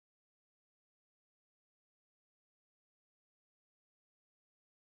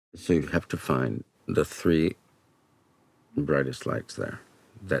So you have to find the 3 brightest lights there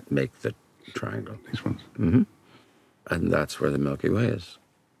that make the triangle. These ones? Mm-hmm. And that's where the Milky Way is.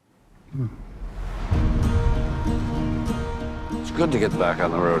 It's good to get back on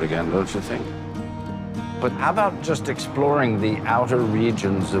the road again, don't you think? But how about just exploring the outer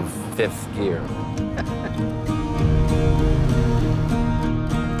regions of 5th gear?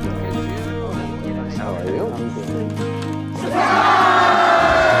 How are you?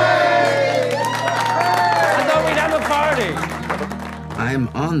 I thought we'd have a party. I'm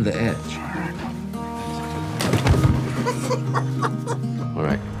on the edge. All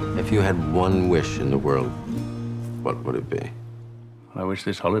right. If you had one wish in the world, what would it be? I wish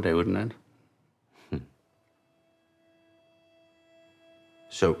this holiday wouldn't end.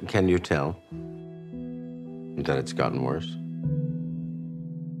 So, can you tell that it's gotten worse?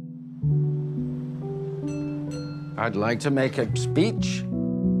 I'd like to make a speech.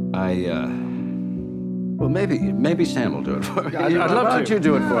 Well, maybe Sam will do it for me. I'd love to. Why don't you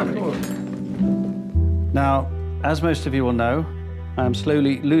do it for me? Now, as most of you will know, I am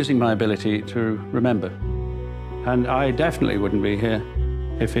slowly losing my ability to remember. And I definitely wouldn't be here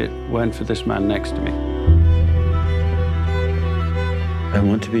if it weren't for this man next to me. I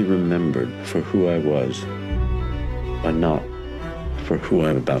want to be remembered for who I was, but not for who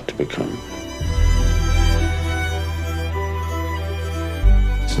I'm about to become.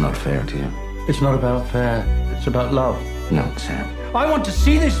 It's not fair to you. It's not about fair, it's about love. No, Sam. I want to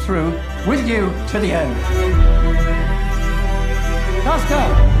see this through with you to the end. Tusker!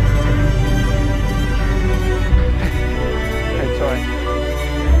 Hey, sorry.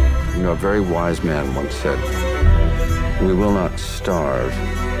 You know, a very wise man once said, "We will not starve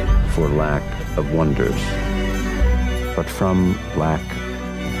for lack of wonders, but from lack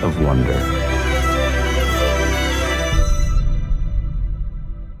of wonder."